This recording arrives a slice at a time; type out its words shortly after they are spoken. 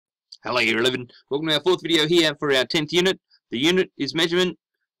Hello Year 11, welcome to our fourth video here for our 10th unit. The unit is measurement,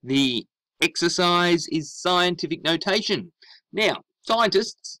 the exercise is scientific notation. Now,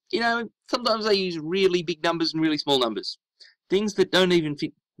 scientists, sometimes they use really big numbers and really small numbers. Things that don't even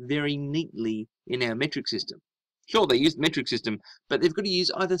fit very neatly in our metric system. Sure, they use the metric system, but they've got to use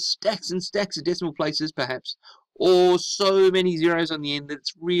either stacks and stacks of decimal places perhaps, or so many zeros on the end that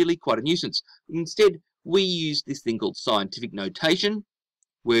it's really quite a nuisance. Instead, we use this thing called scientific notation,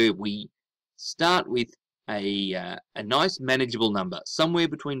 where we start with a nice manageable number, somewhere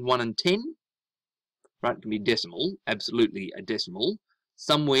between 1 and 10, right? It can be decimal, absolutely a decimal,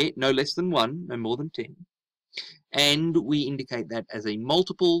 somewhere no less than 1, no more than 10. And we indicate that as a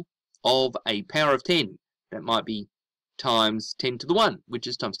multiple of a power of 10. That might be times 10 to the 1, which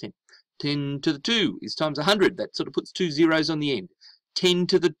is times 10. 10 to the 2 is times 100. That sort of puts 2 zeros on the end. 10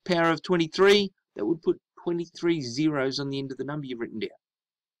 to the power of 23, that would put 23 zeros on the end of the number you've written down.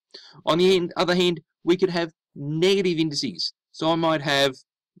 On the other hand, we could have negative indices. So I might have,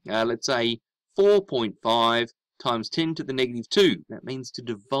 let's say, 4.5 times 10 to the negative 2. That means to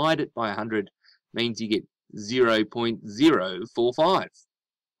divide it by 100 means you get 0.045.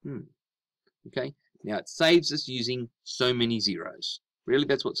 Okay, now it saves us using so many zeros. Really,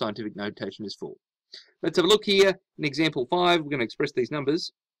 that's what scientific notation is for. Let's have a look here. In example 5, we're going to express these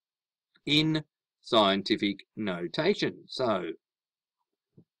numbers in scientific notation. So,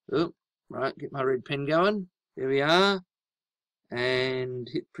 right, get my red pen going. There we are. And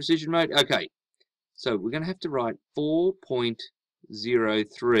hit precision mode. Okay, so we're going to have to write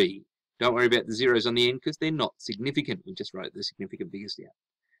 4.03. Don't worry about the zeros on the end because they're not significant. We just wrote the significant figures down.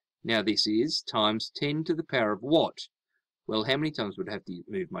 Now this is times 10 to the power of what? Well, how many times would I have to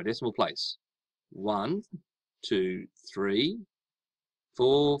move my decimal place? 1, 2, 3,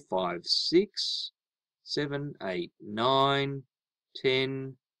 4, 5, 6, 7, 8, 9,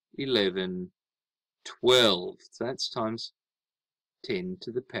 10, 11, 12. So that's times 10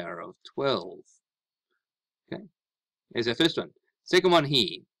 to the power of 12. Okay, there's our first one. Second one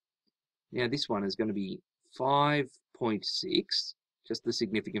here. Now this one is going to be 5.6, just the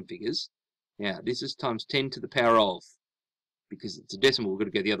significant figures. Now this is times 10 to the power of, because it's a decimal, we've got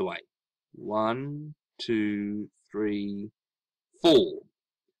to go the other way. 1, 2, 3, 4.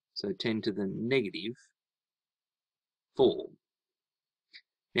 So 10 to the negative 4.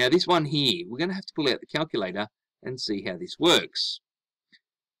 Now this one here, we're going to have to pull out the calculator and see how this works.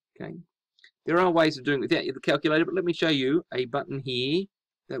 Okay, there are ways of doing it without the calculator, but let me show you a button here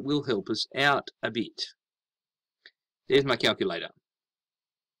that will help us out a bit. There's my calculator.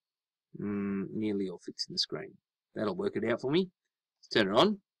 Nearly all fits in the screen. That'll work it out for me. Let's turn it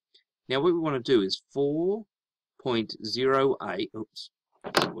on. Now what we want to do is 4.08. Oops,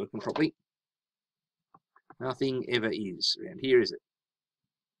 not working properly. Nothing ever is around here, is it?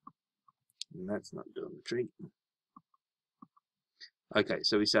 And that's not doing the trick. Okay,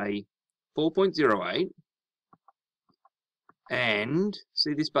 so we say 4.08, and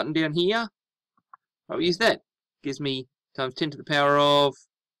see this button down here? I'll use that. Gives me times 10 to the power of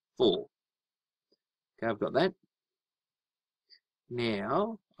 4. Okay, I've got that.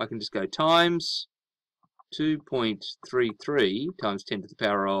 Now I can just go times 2.33 times 10 to the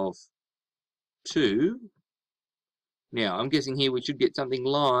power of 2. Now I'm guessing here we should get something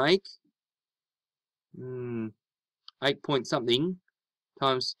like 8 point something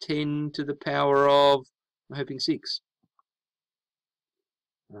times 10 to the power of, I'm hoping 6.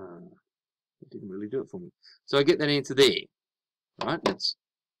 It didn't really do it for me. So I get that answer there. Right?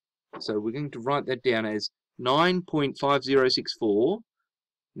 So we're going to write that down as 9.5064.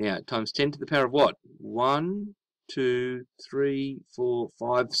 Now times 10 to the power of what? 1, 2, 3, 4,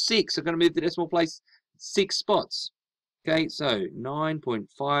 5, 6. I'm going to move the decimal place 6 spots. Okay, so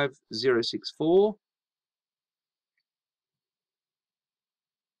 9.5064.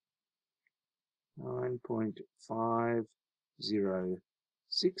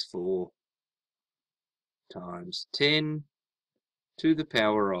 9.5064 times 10 to the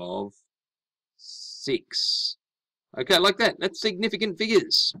power of 6. Okay, like that. That's significant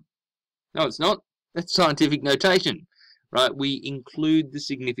figures. No, it's not. That's scientific notation. Right? We include the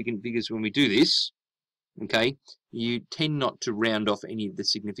significant figures when we do this. Okay? You tend not to round off any of the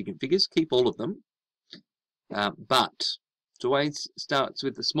significant figures. Keep all of them. But it always starts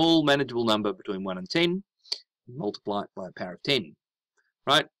with a small manageable number between 1 and 10, multiply it by a power of 10.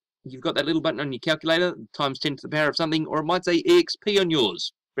 Right? You've got that little button on your calculator, times 10 to the power of something, or it might say EXP on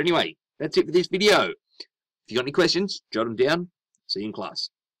yours. But anyway, that's it for this video. If you've got any questions, jot them down. See you in class.